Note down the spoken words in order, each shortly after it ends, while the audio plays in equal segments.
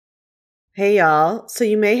Hey y'all. So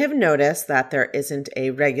you may have noticed that there isn't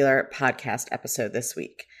a regular podcast episode this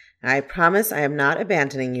week. I promise I am not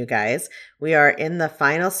abandoning you guys. We are in the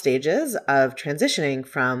final stages of transitioning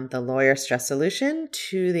from the Lawyer Stress Solution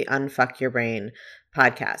to the Unfuck Your Brain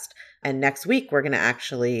podcast. And next week, we're going to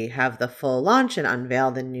actually have the full launch and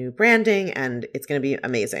unveil the new branding, and it's going to be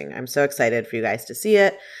amazing. I'm so excited for you guys to see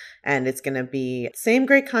it. And it's going to be same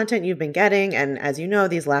great content you've been getting. And as you know,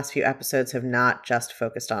 these last few episodes have not just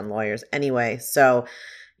focused on lawyers anyway. So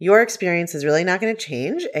your experience is really not going to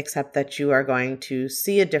change, except that you are going to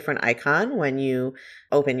see a different icon when you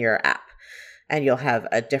open your app. And you'll have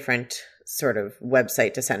a different sort of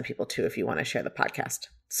website to send people to if you want to share the podcast.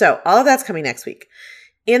 So all of that's coming next week.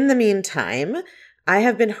 In the meantime, I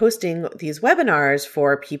have been hosting these webinars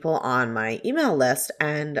for people on my email list,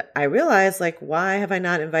 and I realized, why have I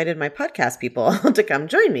not invited my podcast people to come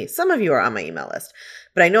join me? Some of you are on my email list,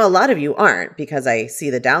 but I know a lot of you aren't because I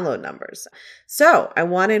see the download numbers. So I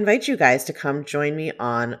want to invite you guys to come join me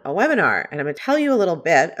on a webinar, and I'm going to tell you a little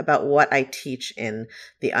bit about what I teach in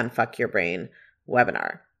the Unfuck Your Brain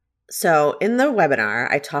webinar. So in the webinar,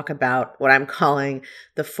 I talk about what I'm calling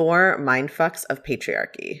the 4 mindfucks of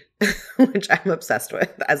patriarchy, which I'm obsessed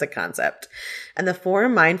with as a concept. And the 4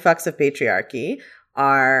 mindfucks of patriarchy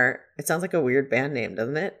are, it sounds like a weird band name,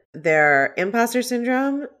 doesn't it? They're imposter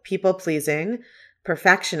syndrome, people pleasing,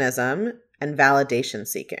 perfectionism, and validation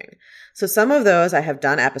seeking. So some of those I have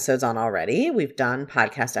done episodes on already. We've done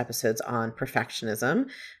podcast episodes on perfectionism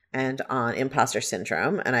and on imposter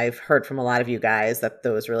syndrome. And I've heard from a lot of you guys that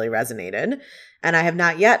those really resonated. And I have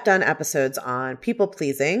not yet done episodes on people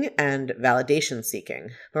pleasing and validation seeking.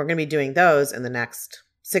 But we're going to be doing those in the next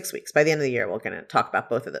 6 weeks. By the end of the year, we're going to talk about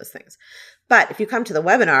both of those things. But if you come to the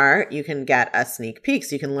webinar, you can get a sneak peek.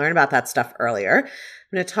 So you can learn about that stuff earlier.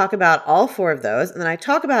 I'm going to talk about all 4 of those. And then I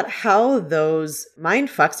talk about how those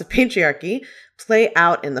mindfucks of patriarchy play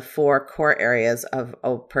out in the 4 core areas of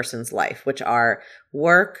a person's life, which are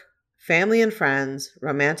work, family and friends,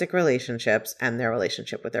 romantic relationships, and their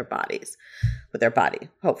relationship with their bodies, with their body.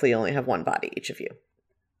 Hopefully you only have one body, each of you.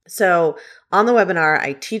 So on the webinar,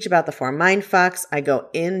 I teach about the 4 mindfucks. I go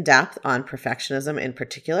in depth on perfectionism in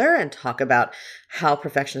particular and talk about how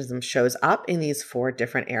perfectionism shows up in these 4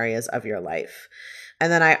 different areas of your life.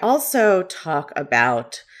 And then I also talk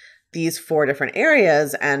about these 4 different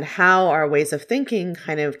areas and how our ways of thinking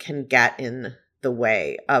kind of can get in the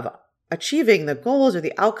way of achieving the goals or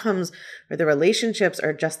the outcomes or the relationships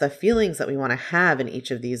or just the feelings that we want to have in each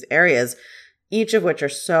of these areas, each of which are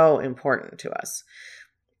so important to us.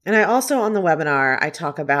 And I also, on the webinar, I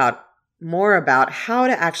talk about more about how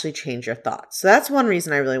to actually change your thoughts. So that's one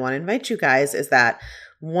reason I really want to invite you guys, is that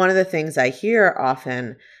one of the things I hear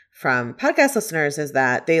often from podcast listeners is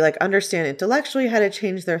that they understand intellectually how to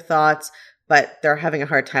change their thoughts, but they're having a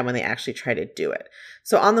hard time when they actually try to do it.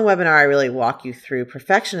 So on the webinar, I really walk you through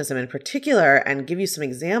perfectionism in particular and give you some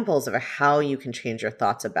examples of how you can change your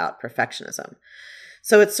thoughts about perfectionism.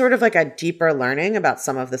 So it's sort of like a deeper learning about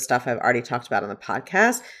some of the stuff I've already talked about on the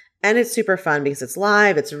podcast. And it's super fun because it's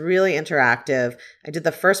live. It's really interactive. I did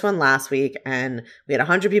the first one last week and we had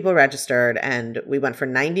 100 people registered and we went for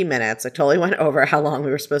 90 minutes. I totally went over how long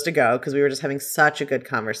we were supposed to go because we were just having such a good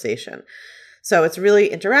conversation. So it's really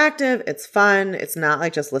interactive. It's fun. It's not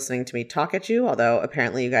like just listening to me talk at you, although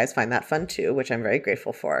apparently you guys find that fun too, which I'm very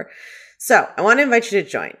grateful for. So I want to invite you to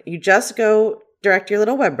join. You just go direct your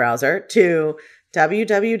little web browser to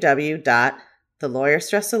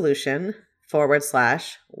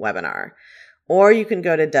www.thelawyerstresssolution.com/webinar. Or you can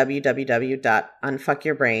go to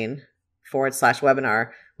www.unfuckyourbrain.com/webinar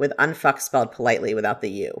with unfuck spelled politely without the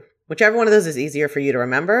U. Whichever one of those is easier for you to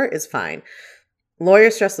remember is fine.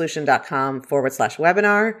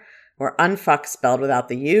 lawyerstresssolution.com/webinar or unfuck spelled without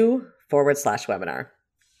the U/webinar.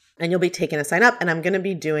 And you'll be taken to sign up. And I'm going to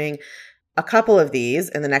be doing a couple of these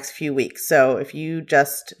in the next few weeks. So if you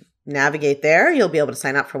just navigate there, you'll be able to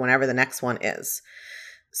sign up for whenever the next one is.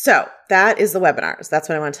 So that is the webinars. That's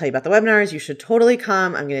what I want to tell you about the webinars. You should totally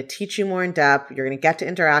come. I'm going to teach you more in depth. You're going to get to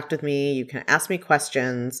interact with me. You can ask me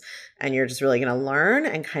questions and you're just really going to learn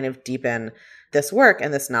and kind of deepen this work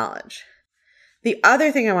and this knowledge. The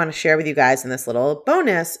other thing I want to share with you guys in this little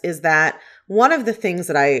bonus is that one of the things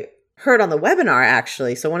that I heard on the webinar,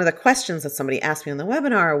 actually, so one of the questions that somebody asked me on the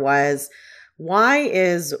webinar was, why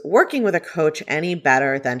is working with a coach any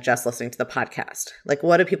better than just listening to the podcast?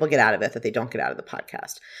 What do people get out of it that they don't get out of the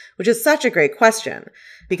podcast? Which is such a great question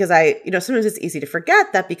because sometimes it's easy to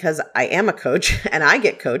forget that because I am a coach and I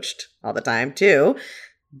get coached all the time too,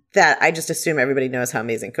 that I just assume everybody knows how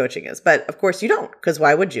amazing coaching is. But of course you don't, because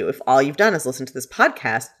why would you? If all you've done is listen to this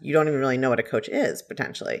podcast, you don't even really know what a coach is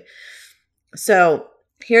potentially. So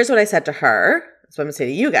Here's what I said to her. That's what I'm going to say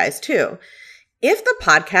to you guys too. If the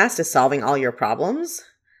podcast is solving all your problems,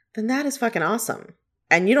 then that is fucking awesome.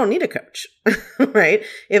 And you don't need a coach, right?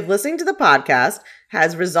 If listening to the podcast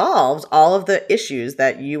has resolved all of the issues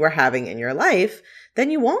that you are having in your life,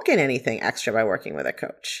 then you won't get anything extra by working with a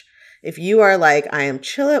coach. If you are like, I am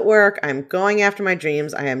chill at work, I'm going after my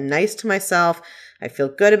dreams, I am nice to myself, I feel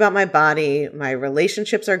good about my body, my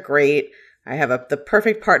relationships are great, I have the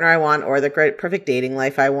perfect partner I want or the perfect dating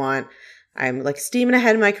life I want, I'm like steaming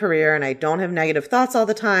ahead in my career and I don't have negative thoughts all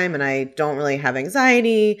the time and I don't really have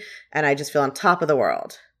anxiety and I just feel on top of the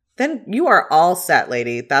world. Then you are all set,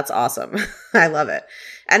 lady. That's awesome. I love it.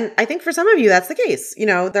 And I think for some of you, that's the case.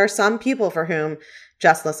 There are some people for whom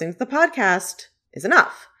just listening to the podcast is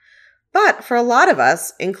enough. But for a lot of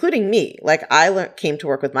us, including me, like I came to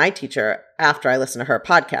work with my teacher after I listened to her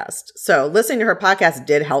podcast. So listening to her podcast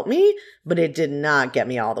did help me, but it did not get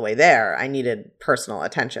me all the way there. I needed personal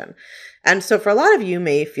attention. And so for a lot of you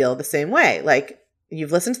may feel the same way. Like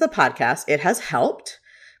you've listened to the podcast, it has helped,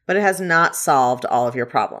 but it has not solved all of your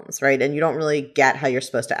problems, right? And you don't really get how you're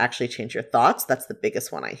supposed to actually change your thoughts. That's the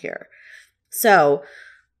biggest one I hear. So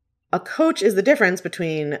a coach is the difference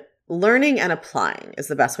between learning and applying is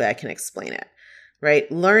the best way I can explain it, right?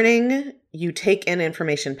 Learning, you take in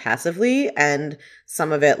information passively and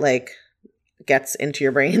some of it like gets into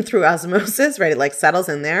your brain through osmosis, right? It like settles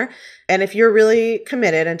in there. And if you're really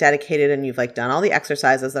committed and dedicated and you've like done all the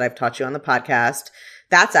exercises that I've taught you on the podcast,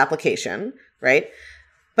 that's application, right?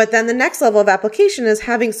 But then the next level of application is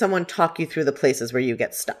having someone talk you through the places where you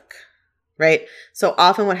get stuck, right? So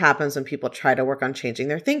often what happens when people try to work on changing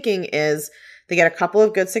their thinking is they get a couple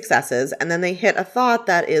of good successes and then they hit a thought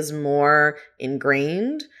that is more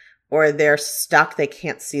ingrained or they're stuck, they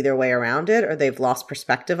can't see their way around it, or they've lost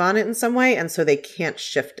perspective on it in some way, and so they can't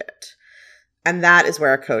shift it. And that is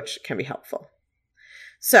where a coach can be helpful.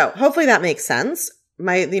 So hopefully that makes sense.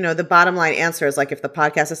 The bottom line answer is like, if the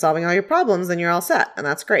podcast is solving all your problems, then you're all set, and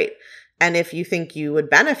that's great. And if you think you would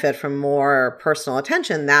benefit from more personal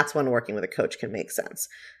attention, that's when working with a coach can make sense.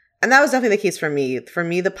 And that was definitely the case for me. For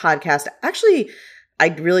me, the podcast actually, I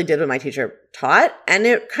really did what my teacher taught, and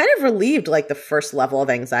it kind of relieved like the first level of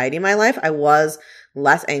anxiety in my life. I was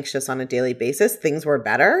less anxious on a daily basis. Things were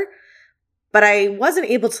better, but I wasn't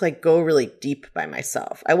able to like go really deep by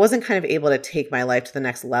myself. I wasn't kind of able to take my life to the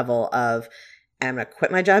next level of, I'm going to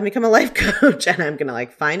quit my job and become a life coach, and I'm going to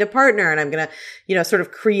like find a partner, and I'm going to, sort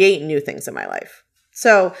of create new things in my life.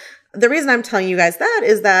 So the reason I'm telling you guys that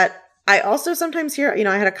is that I also sometimes hear,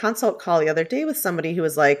 I had a consult call the other day with somebody who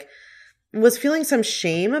was feeling some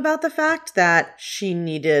shame about the fact that she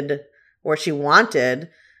needed or she wanted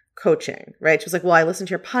coaching, right? She was like, well, I listened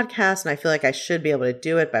to your podcast and I feel like I should be able to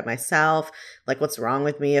do it by myself. Like, what's wrong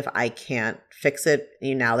with me if I can't fix it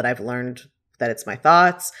now that I've learned that it's my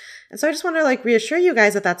thoughts? And so I just want to like reassure you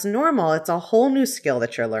guys that that's normal. It's a whole new skill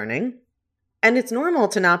that you're learning. And it's normal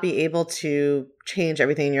to not be able to change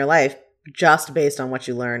everything in your life just based on what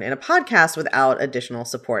you learn in a podcast without additional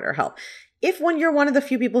support or help. If when you're one of the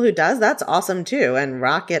few people who does, that's awesome too, and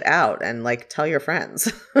rock it out and like tell your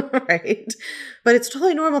friends, right? But it's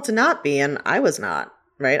totally normal to not be, and I was not,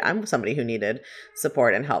 right? I'm somebody who needed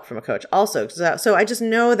support and help from a coach also. So I just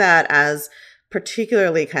know that as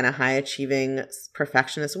particularly kind of high achieving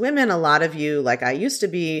perfectionist women, a lot of you, like I used to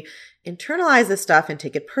be, internalize this stuff and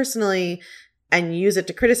take it personally and use it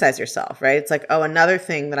to criticize yourself, right? It's like, oh, another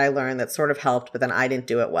thing that I learned that sort of helped, but then I didn't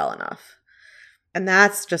do it well enough. And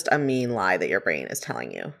that's just a mean lie that your brain is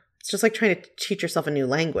telling you. It's just like trying to teach yourself a new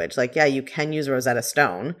language. Like, yeah, you can use Rosetta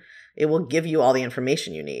Stone. It will give you all the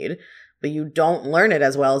information you need, but you don't learn it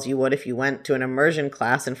as well as you would if you went to an immersion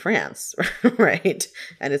class in France, right?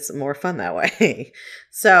 And it's more fun that way.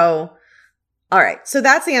 So, all right. So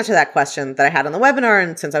that's the answer to that question that I had on the webinar.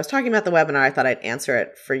 And since I was talking about the webinar, I thought I'd answer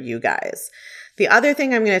it for you guys. The other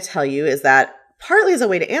thing I'm going to tell you is that partly as a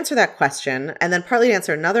way to answer that question, and then partly to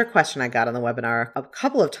answer another question I got on the webinar a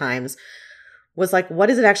couple of times, was like, what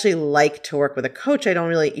is it actually like to work with a coach? I don't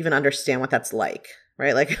really even understand what that's like,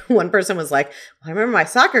 right? Like one person was like, well, I remember my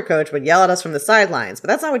soccer coach would yell at us from the sidelines, but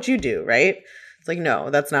that's not what you do, right? It's like, no,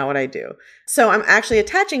 that's not what I do. So I'm actually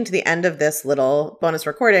attaching to the end of this little bonus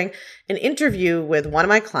recording an interview with one of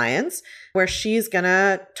my clients where she's going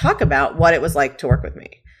to talk about what it was like to work with me.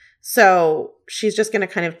 So she's just going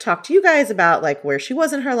to kind of talk to you guys about like where she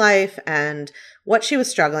was in her life and what she was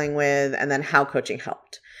struggling with and then how coaching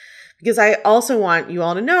helped. Because I also want you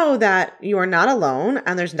all to know that you are not alone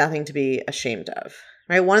and there's nothing to be ashamed of,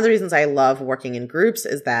 right? One of the reasons I love working in groups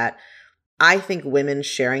is that I think women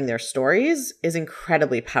sharing their stories is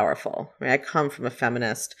incredibly powerful. Right? I come from a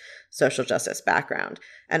feminist social justice background,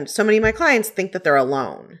 and so many of my clients think that they're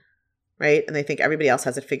alone, right? And they think everybody else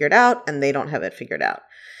has it figured out and they don't have it figured out.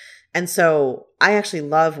 And so I actually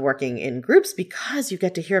love working in groups because you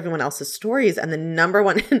get to hear everyone else's stories. And the number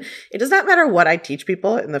one, it does not matter what I teach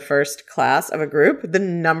people in the first class of a group, the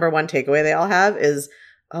number one takeaway they all have is,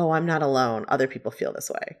 oh, I'm not alone. Other people feel this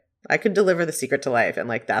way. I could deliver the secret to life. And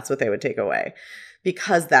like, that's what they would take away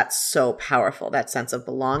because that's so powerful, that sense of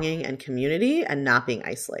belonging and community and not being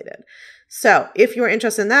isolated. So if you're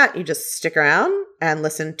interested in that, you just stick around and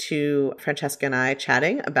listen to Francesca and I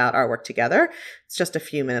chatting about our work together. It's just a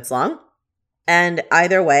few minutes long. And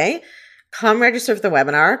either way, come register for the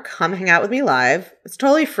webinar. Come hang out with me live. It's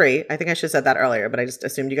totally free. I think I should have said that earlier, but I just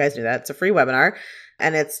assumed you guys knew that. It's a free webinar.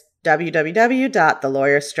 And it's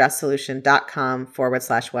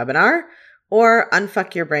www.thelawyer.com/webinar or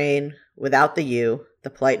unfuck your brain without the U,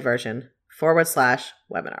 the polite version,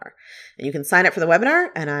 /webinar. And you can sign up for the webinar,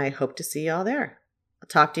 and I hope to see you all there. I'll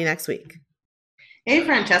talk to you next week. Hey,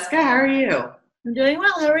 Francesca, how are you? I'm doing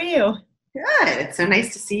well. How are you? Good. It's so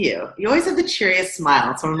nice to see you. You always have the cheeriest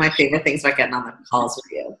smile. It's one of my favorite things about getting on the calls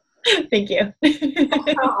with you. Thank you.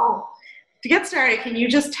 To get started, can you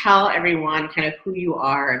just tell everyone kind of who you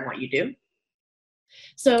are and what you do?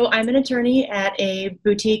 So I'm an attorney at a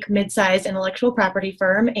boutique mid-sized intellectual property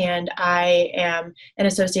firm, and I am an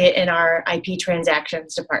associate in our IP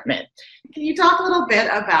transactions department. Can you talk a little bit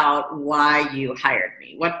about why you hired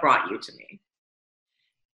me? What brought you to me?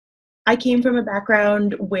 I came from a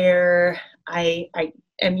background where I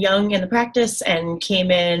am young in the practice and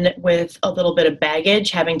came in with a little bit of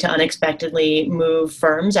baggage, having to unexpectedly move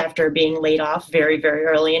firms after being laid off very, very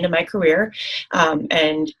early into my career,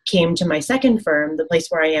 and came to my second firm, the place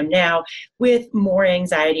where I am now, with more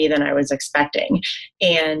anxiety than I was expecting.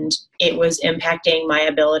 And it was impacting my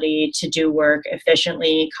ability to do work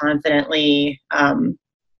efficiently, confidently,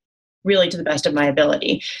 really to the best of my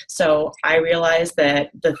ability. So I realized that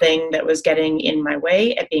the thing that was getting in my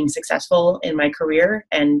way at being successful in my career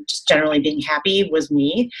and just generally being happy was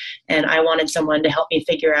me. And I wanted someone to help me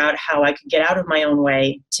figure out how I could get out of my own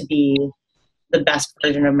way to be the best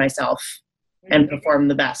version of myself and perform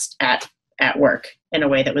the best at work in a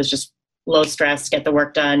way that was just low stress, get the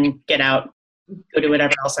work done, get out, go do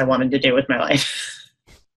whatever else I wanted to do with my life.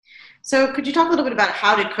 So could you talk a little bit about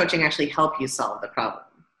how did coaching actually help you solve the problem?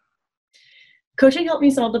 Coaching helped me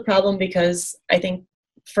solve the problem because I think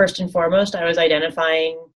first and foremost, I was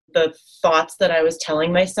identifying the thoughts that I was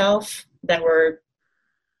telling myself that were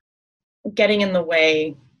getting in the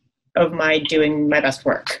way of my doing my best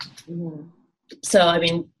work. Mm-hmm. So, I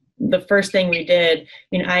mean, the first thing we did,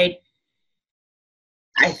 I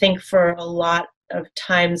think for a lot of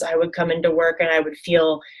times I would come into work and I would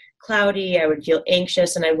feel cloudy, I would feel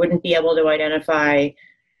anxious, and I wouldn't be able to identify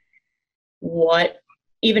what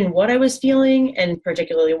I was feeling and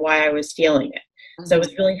particularly why I was feeling it. Mm-hmm. So it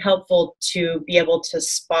was really helpful to be able to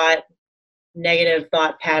spot negative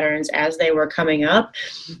thought patterns as they were coming up.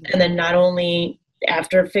 Mm-hmm. And then not only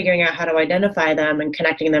after figuring out how to identify them and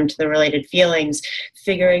connecting them to the related feelings,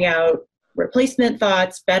 figuring out replacement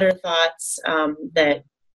thoughts, better thoughts that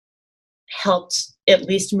helped at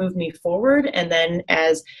least move me forward. And then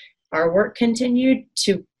as our work continued,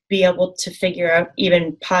 to be able to figure out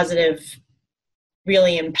even positive,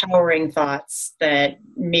 really empowering thoughts that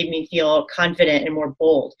made me feel confident and more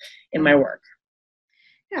bold in my work.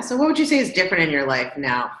 Yeah. So what would you say is different in your life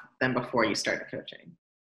now than before you started coaching?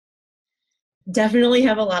 Definitely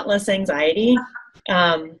have a lot less anxiety.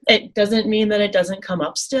 It doesn't mean that it doesn't come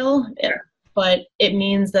up still, but it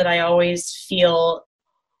means that I always feel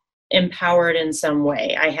empowered in some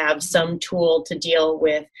way. I have some tool to deal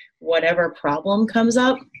with whatever problem comes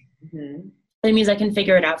up. Mm-hmm. It means I can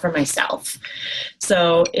figure it out for myself.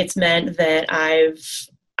 So it's meant that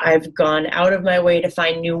I've gone out of my way to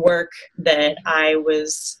find new work that I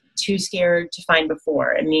was too scared to find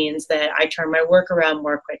before. It means that I turn my work around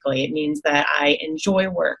more quickly. It means that I enjoy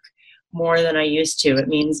work more than I used to. It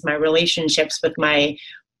means my relationships with my,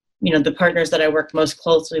 the partners that I work most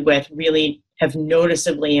closely with really have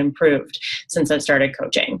noticeably improved since I've started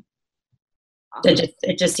coaching.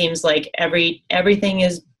 It just seems like everything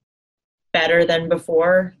is better than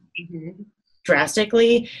before, mm-hmm.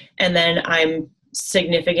 drastically, and then I'm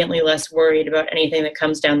significantly less worried about anything that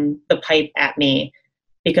comes down the pipe at me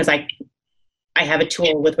because I have a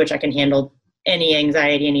tool with which I can handle any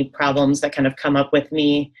anxiety, any problems that kind of come up with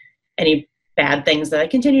me, any bad things that I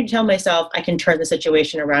continue to tell myself. I can turn the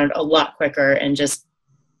situation around a lot quicker and just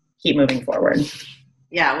keep moving forward.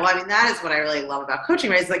 Yeah, well, I mean, that is what I really love about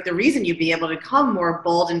coaching, right? It's like the reason you'd be able to become more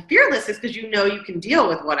bold and fearless is because you know you can deal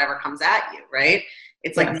with whatever comes at you, right?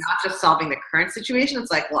 It's like not just solving the current situation.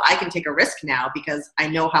 It's like, well, I can take a risk now because I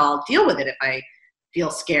know how I'll deal with it if I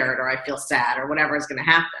feel scared or I feel sad or whatever is going to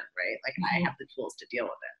happen, right? Like I have the tools to deal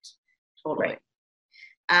with it. Totally. Right.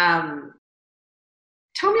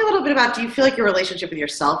 Tell me a little bit about, do you feel like your relationship with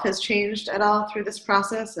yourself has changed at all through this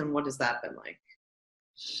process? And what has that been like?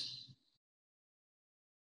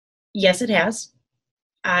 Yes, it has.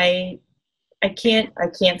 I can't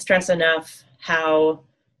stress enough how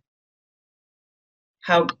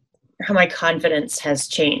my confidence has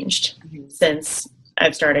changed since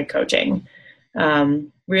I've started coaching.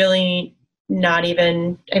 Really not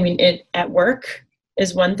even, I mean, it at work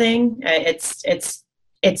is one thing. It's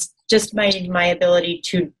just my ability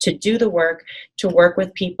to do the work, to work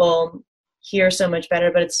with people here so much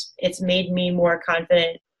better, but it's made me more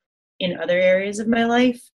confident in other areas of my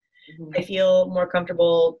life. Mm-hmm. I feel more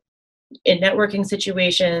comfortable in networking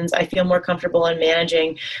situations. I feel more comfortable in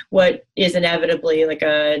managing what is inevitably like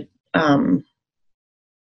a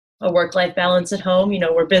work-life balance at home. You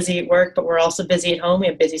know, we're busy at work, but we're also busy at home. We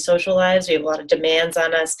have busy social lives. We have a lot of demands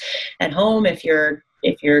on us at home. If you're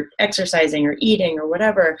exercising or eating or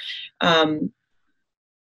whatever, I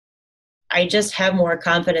just have more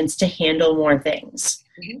confidence to handle more things.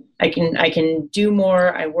 Mm-hmm. I can do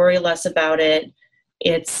more. I worry less about it.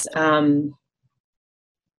 It's, I've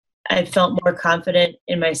felt more confident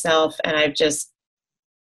in myself, and I've just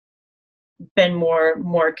been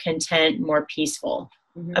more content, more peaceful.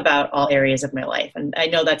 Mm-hmm. about all areas of my life. And I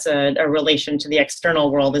know that's a relation to the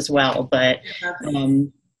external world as well, but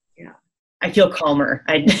I feel calmer.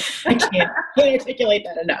 I can't articulate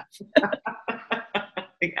that enough.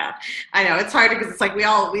 Yeah, I know it's hard because it's like we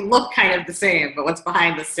look kind of the same, but what's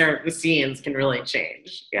behind the scenes can really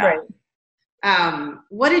change. Yeah. Right.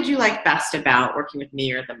 What did you like best about working with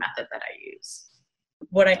me or the method that I use?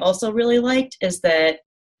 What I also really liked is that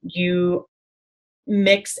you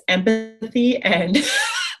mix empathy and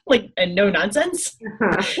and no nonsense.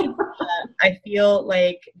 I feel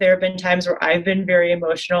like there have been times where I've been very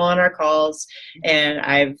emotional on our calls, and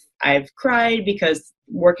I've cried because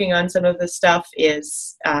working on some of this stuff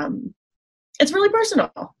is it's really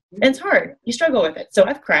personal and it's hard. You struggle with it. So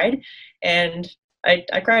I've cried, and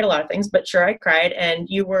I cried a lot of things, but sure, I cried, and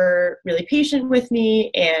you were really patient with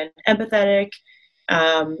me and empathetic.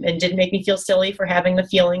 And didn't make me feel silly for having the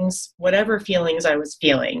feelings, whatever feelings I was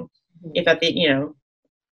feeling, if at the,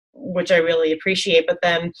 which I really appreciate. But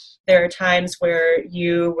then there are times where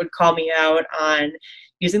you would call me out on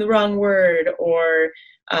using the wrong word or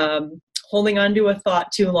holding on to a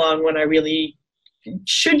thought too long when I really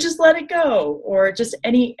should just let it go, or just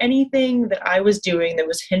anything that I was doing that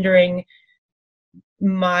was hindering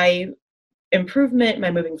my improvement,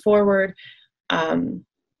 my moving forward.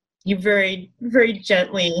 You very, very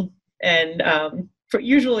gently and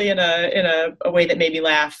usually in a way that made me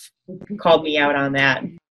laugh, called me out on that.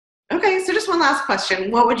 Okay, so just one last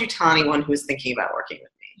question. What would you tell anyone who's thinking about working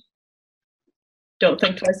with me? Don't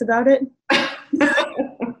think twice about it.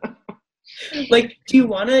 Like, do you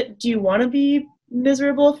want to be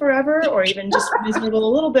miserable forever, or even just miserable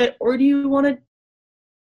a little bit, or do you want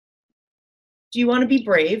to be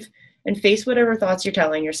brave and face whatever thoughts you're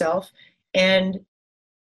telling yourself and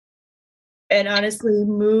honestly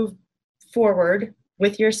move forward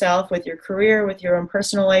with yourself, with your career, with your own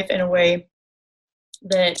personal life in a way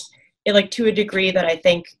that, to a degree that I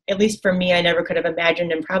think, at least for me, I never could have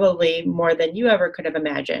imagined, and probably more than you ever could have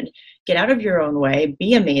imagined. Get out of your own way,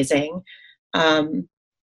 be amazing. And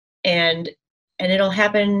it'll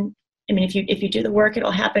happen. I mean, if you do the work,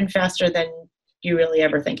 it'll happen faster than you really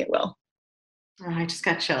ever think it will. Oh, I just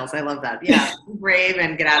got chills. I love that. Yeah. Brave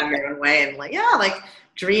and get out of your own way, and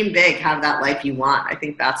dream big, have that life you want. I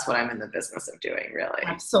think that's what I'm in the business of doing, really.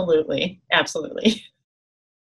 Absolutely. Absolutely.